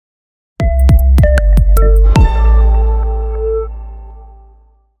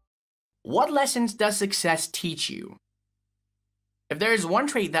What lessons does success teach you? If there is one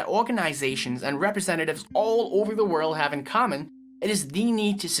trait that organizations and representatives all over the world have in common, it is the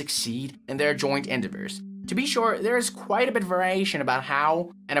need to succeed in their joint endeavors. To be sure, there is quite a bit of variation about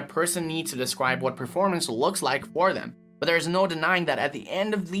how a person needs to describe what performance looks like for them, but there is no denying that at the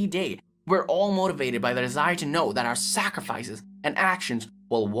end of the day, we're all motivated by the desire to know that our sacrifices and actions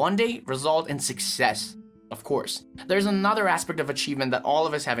will one day result in success. Of course, there's another aspect of achievement that all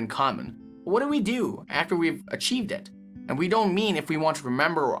of us have in common. What do we do after we've achieved it? And we don't mean if we want to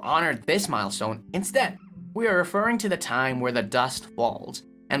remember or honor this milestone. Instead, we are referring to the time where the dust falls,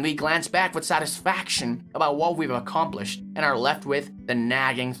 and we glance back with satisfaction about what we've accomplished and are left with the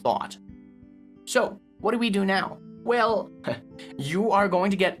nagging thought. So, what do we do now? Well, you are going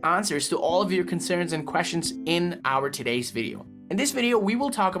to get answers to all of your concerns and questions in our today's video. In this video, we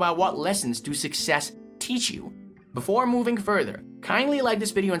will talk about what lessons do success teach you. Before moving further, kindly like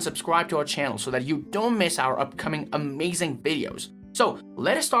this video and subscribe to our channel so that you don't miss our upcoming amazing videos. So,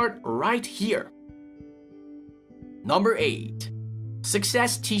 let us start right here. Number 8.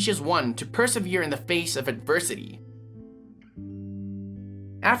 Success teaches one to persevere in the face of adversity.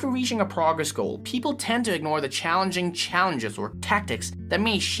 After reaching a progress goal, people tend to ignore the challenging challenges or tactics that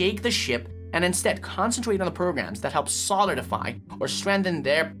may shake the ship and instead concentrate on the programs that help solidify or strengthen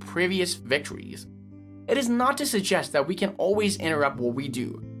their previous victories. It is not to suggest that we can always interrupt what we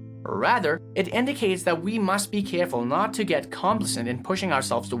do. Rather, it indicates that we must be careful not to get complacent in pushing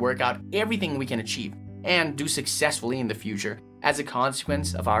ourselves to work out everything we can achieve and do successfully in the future as a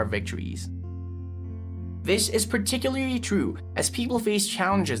consequence of our victories. This is particularly true as people face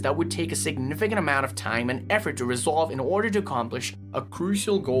challenges that would take a significant amount of time and effort to resolve in order to accomplish a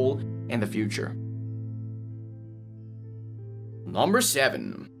crucial goal in the future. Number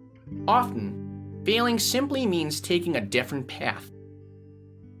 7. Often, failing simply means taking a different path.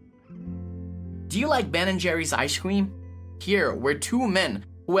 Do you like Ben & Jerry's ice cream? Here were two men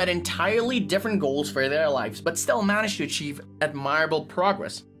who had entirely different goals for their lives but still managed to achieve admirable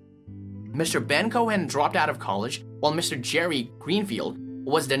progress. Mr. Ben Cohen dropped out of college, while Mr. Jerry Greenfield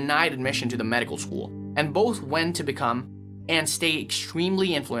was denied admission to the medical school, and both went to become and stay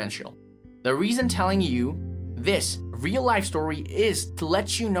extremely influential. The reason telling you this real-life story is to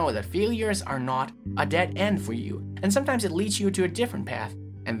let you know that failures are not a dead end for you, and sometimes it leads you to a different path,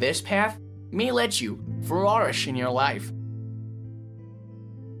 and this path may let you flourish in your life.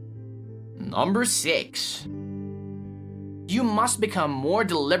 Number 6. You must become more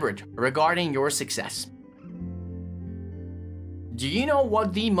deliberate regarding your success. Do you know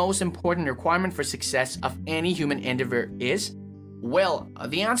what the most important requirement for success of any human endeavor is? Well,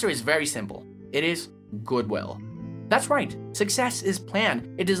 the answer is very simple. It is goodwill. That's right, success is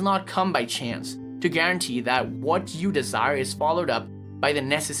planned. It does not come by chance. To guarantee that what you desire is followed up by the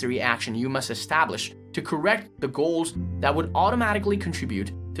necessary action you must establish to correct the goals that would automatically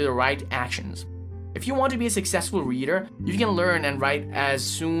contribute to the right actions. If you want to be a successful reader, you can learn and write as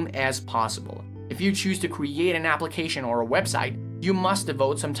soon as possible. If you choose to create an application or a website, you must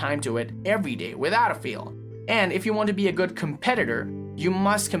devote some time to it every day without a fail. And if you want to be a good competitor, you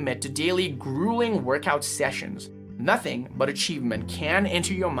must commit to daily grueling workout sessions. Nothing but achievement can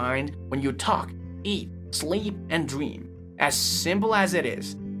enter your mind when you talk, eat, sleep, and dream. As simple as it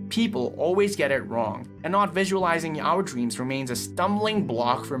is, people always get it wrong, and not visualizing our dreams remains a stumbling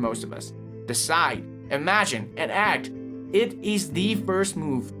block for most of us. Decide, imagine, and act. It is the first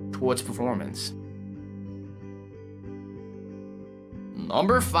move towards performance.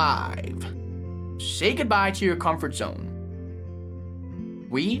 Number 5. Say goodbye to your comfort zone.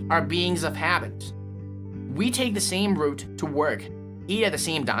 We are beings of habit. We take the same route to work, eat at the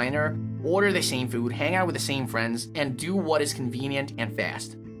same diner, order the same food, hang out with the same friends, and do what is convenient and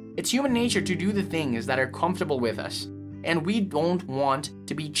fast. It's human nature to do the things that are comfortable with us, and we don't want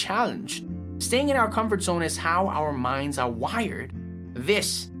to be challenged. Staying in our comfort zone is how our minds are wired.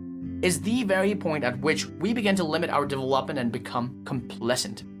 This is the very point at which we begin to limit our development and become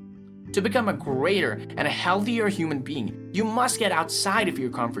complacent. To become a greater and a healthier human being, you must get outside of your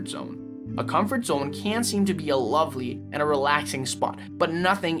comfort zone. A comfort zone can seem to be a lovely and a relaxing spot, but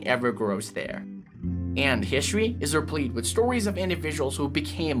nothing ever grows there. And history is replete with stories of individuals who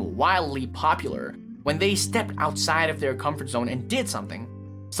became wildly popular when they stepped outside of their comfort zone and did something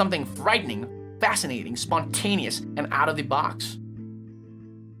frightening, fascinating, spontaneous, and out of the box.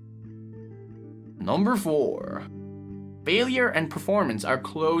 Number 4. Failure and performance are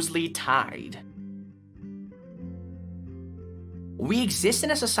closely tied. We exist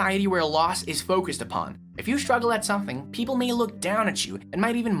in a society where loss is focused upon. If you struggle at something, people may look down at you and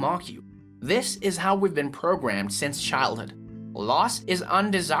might even mock you. This is how we've been programmed since childhood. Loss is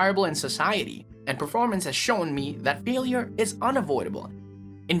undesirable in society, and performance has shown me that failure is unavoidable.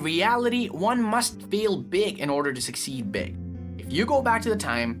 In reality, one must fail big in order to succeed big. If you go back to the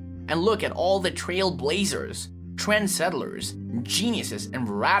time and look at all the trailblazers, trendsetters, geniuses, and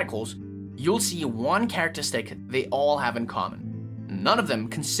radicals, you'll see one characteristic they all have in common. None of them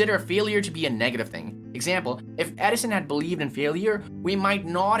consider failure to be a negative thing. Example, if Edison had believed in failure, we might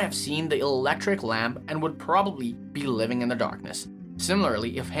not have seen the electric lamp and would probably be living in the darkness.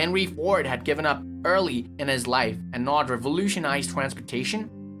 Similarly, if Henry Ford had given up early in his life and not revolutionized transportation,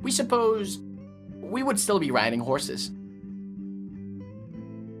 we suppose we would still be riding horses.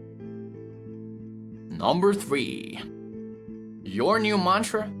 Number 3. Your new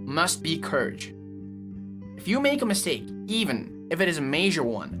mantra must be courage. If you make a mistake, even if it is a major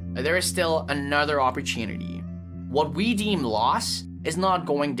one, there is still another opportunity. What we deem loss is not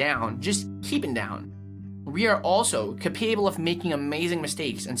going down, just keeping down. We are also capable of making amazing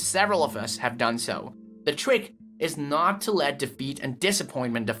mistakes, and several of us have done so. The trick is not to let defeat and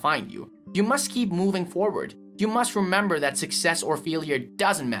disappointment define you. You must keep moving forward. You must remember that success or failure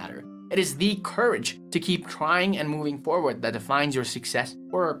doesn't matter. It is the courage to keep trying and moving forward that defines your success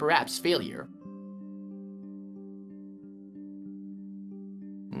or perhaps failure.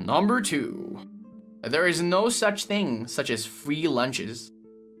 Number 2. There is no such thing such as free lunches.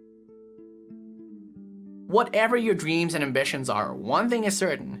 Whatever your dreams and ambitions are, one thing is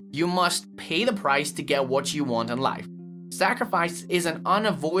certain: you must pay the price to get what you want in life. Sacrifice is an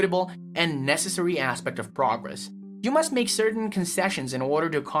unavoidable and necessary aspect of progress. You must make certain concessions in order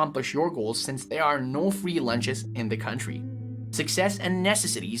to accomplish your goals, since there are no free lunches in the country. Success and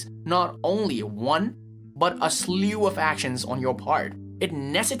necessities not only one, but a slew of actions on your part. It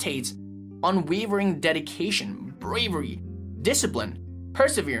necessitates unwavering dedication, bravery, discipline,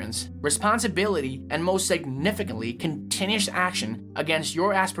 perseverance, responsibility, and most significantly, continuous action against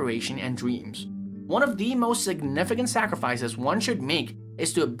your aspiration and dreams. One of the most significant sacrifices one should make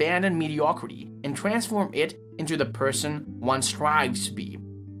is to abandon mediocrity and transform it into the person one strives to be.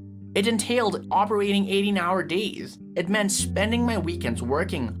 It entailed operating 18-hour days. It meant spending my weekends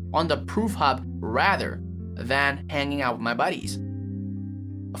working on the proof hub rather than hanging out with my buddies.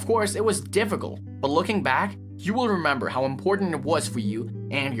 Of course, it was difficult, but looking back, you will remember how important it was for you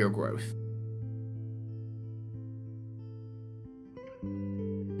and your growth.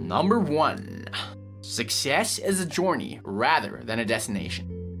 Number 1. Success is a journey rather than a destination.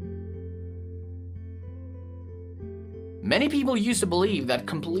 Many people used to believe that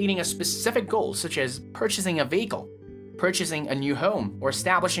completing a specific goal, such as purchasing a vehicle, purchasing a new home, or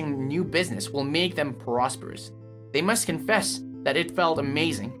establishing a new business, will make them prosperous. They must confess that it felt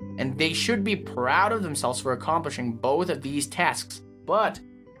amazing, and they should be proud of themselves for accomplishing both of these tasks. But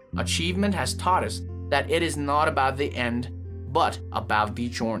achievement has taught us that it is not about the end, but about the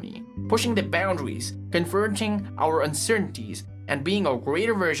journey. Pushing the boundaries, confronting our uncertainties, and being a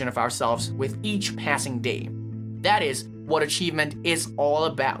greater version of ourselves with each passing day. That is what achievement is all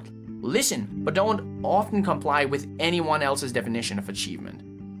about. Listen, but don't often comply with anyone else's definition of achievement.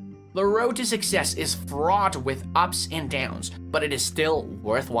 The road to success is fraught with ups and downs, but it is still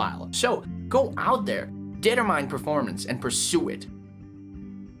worthwhile. So go out there, determine performance, and pursue it.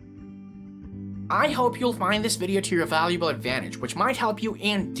 I hope you'll find this video to your valuable advantage, which might help you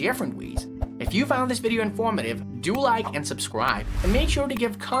in different ways. If you found this video informative, do like and subscribe, and make sure to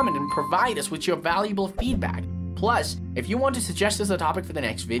give a comment and provide us with your valuable feedback. Plus, if you want to suggest us a topic for the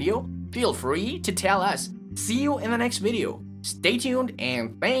next video, feel free to tell us. See you in the next video. Stay tuned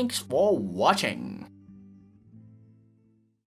and thanks for watching.